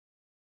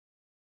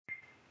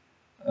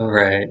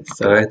Alright,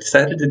 so I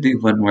decided to do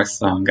one more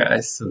song,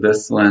 guys. So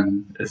this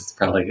one is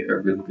probably a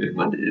really good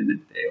one to end the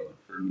day on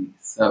for me.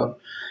 So,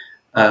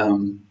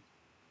 um,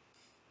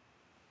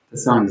 the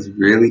song is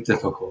really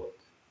difficult.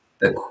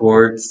 The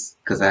chords,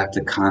 because I have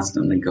to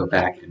constantly go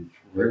back and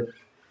forth.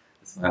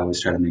 That's why I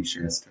always try to make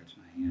sure I stretch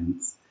my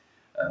hands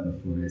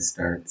before I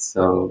start.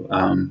 So,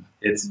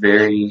 it's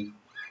very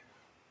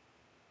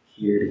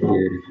here to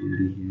here to here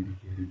to here to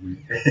here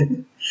to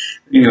here.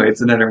 Anyway,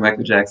 it's another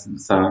Michael Jackson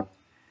song.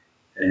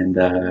 And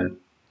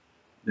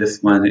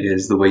this one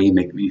is The Way You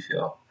Make Me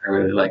Feel. I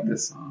really like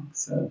this song.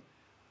 So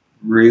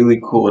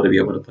really cool to be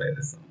able to play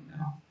this song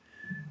now.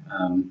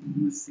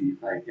 Let's see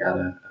if I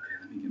gotta. Okay,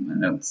 let me get my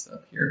notes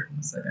up here in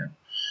a second.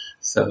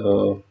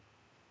 So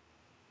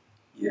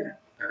yeah,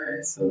 all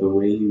right. So The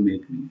Way You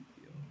Make Me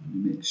Feel. Let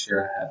me make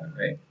sure I have it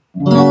right.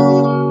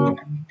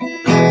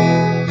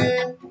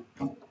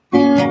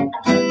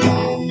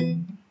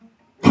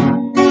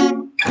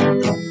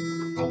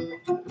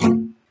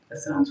 That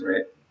sounds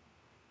right.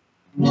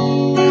 I'm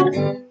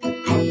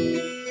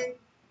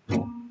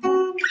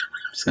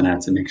just gonna have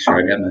to make sure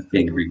I got my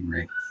fingering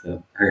right.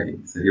 So all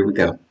right. So here we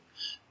go.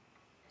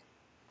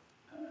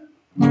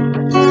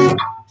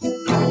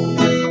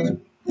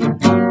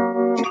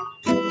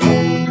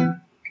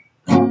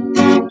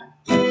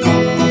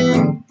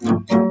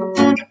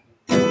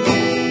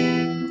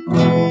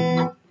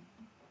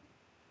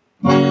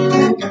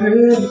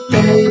 Pretty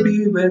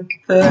baby with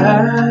the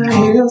high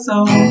heels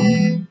on.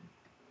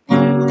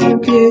 You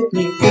give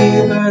me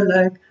fever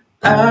like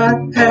I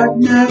have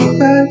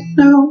never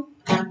known.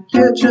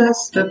 You're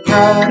just a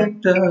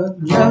product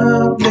of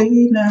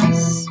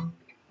loveliness.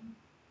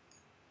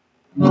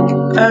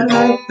 I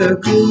like the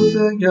groove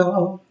of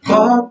your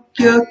walk,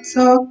 your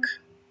talk,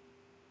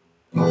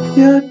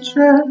 your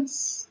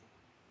dress.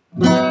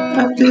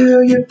 I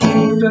feel your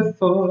fever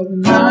for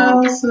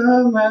miles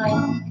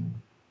around.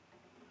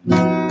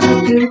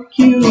 I'll pick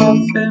you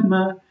up in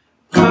my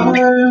car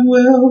and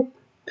we'll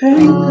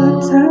paint the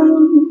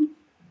town.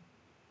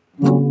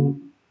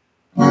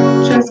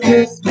 Just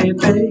kiss me,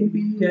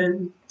 baby,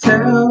 and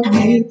tell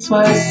me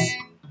twice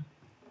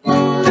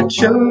that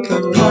you're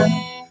the one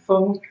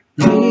for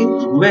me.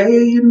 The way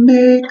you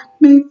make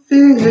me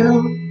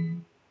feel,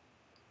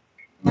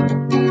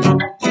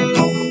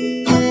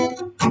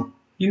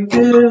 you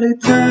really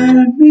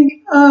turn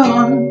me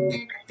on.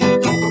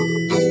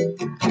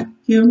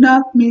 You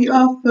knock me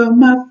off of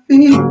my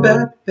feet,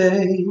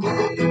 baby.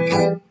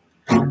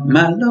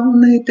 My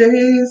lonely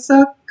days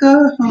are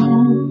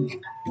gone.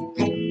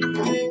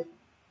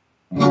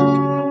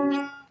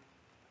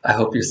 I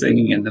hope you're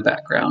singing in the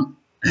background.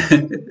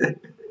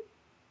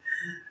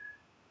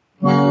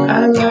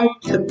 I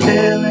like the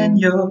feeling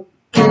you're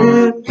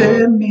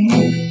giving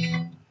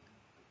me.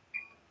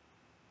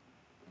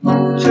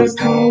 Just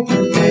hold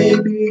me,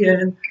 baby,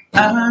 and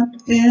I'm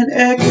in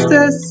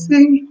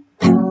ecstasy.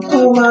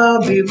 Oh, I'll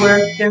be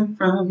working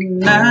from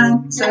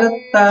 9 to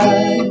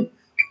 5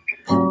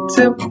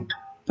 to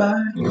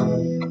buy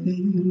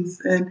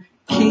things and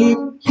keep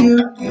you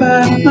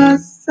by my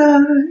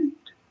side.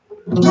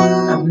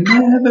 I've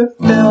never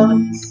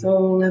felt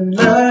so in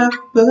love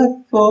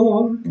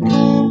before.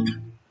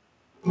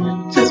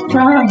 Just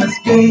promise,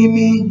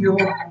 baby,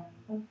 you'll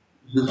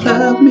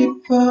love me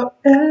forevermore.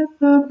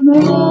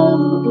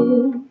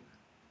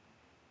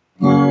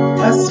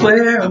 I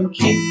swear I'm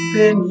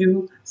keeping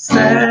you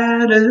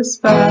satisfied.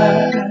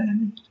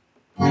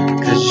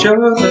 'Cause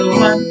you're the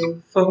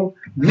one for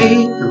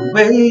me, the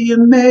way you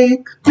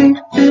make me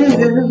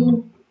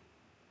feel.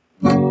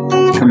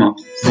 Come on,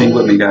 sing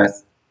with me,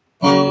 guys.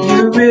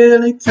 You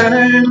really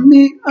turn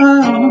me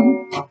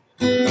on.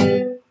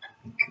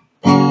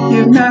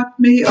 You knock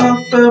me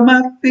off of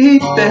my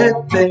feet,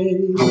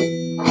 baby.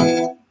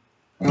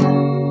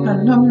 My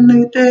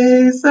lonely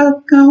days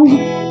are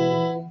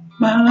gone.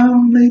 My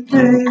lonely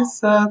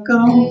days are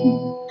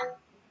gone.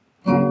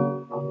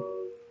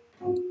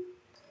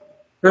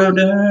 Burn,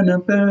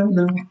 burn,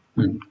 burn,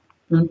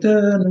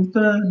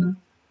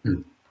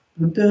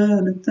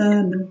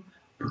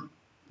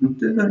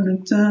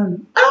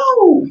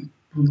 ow!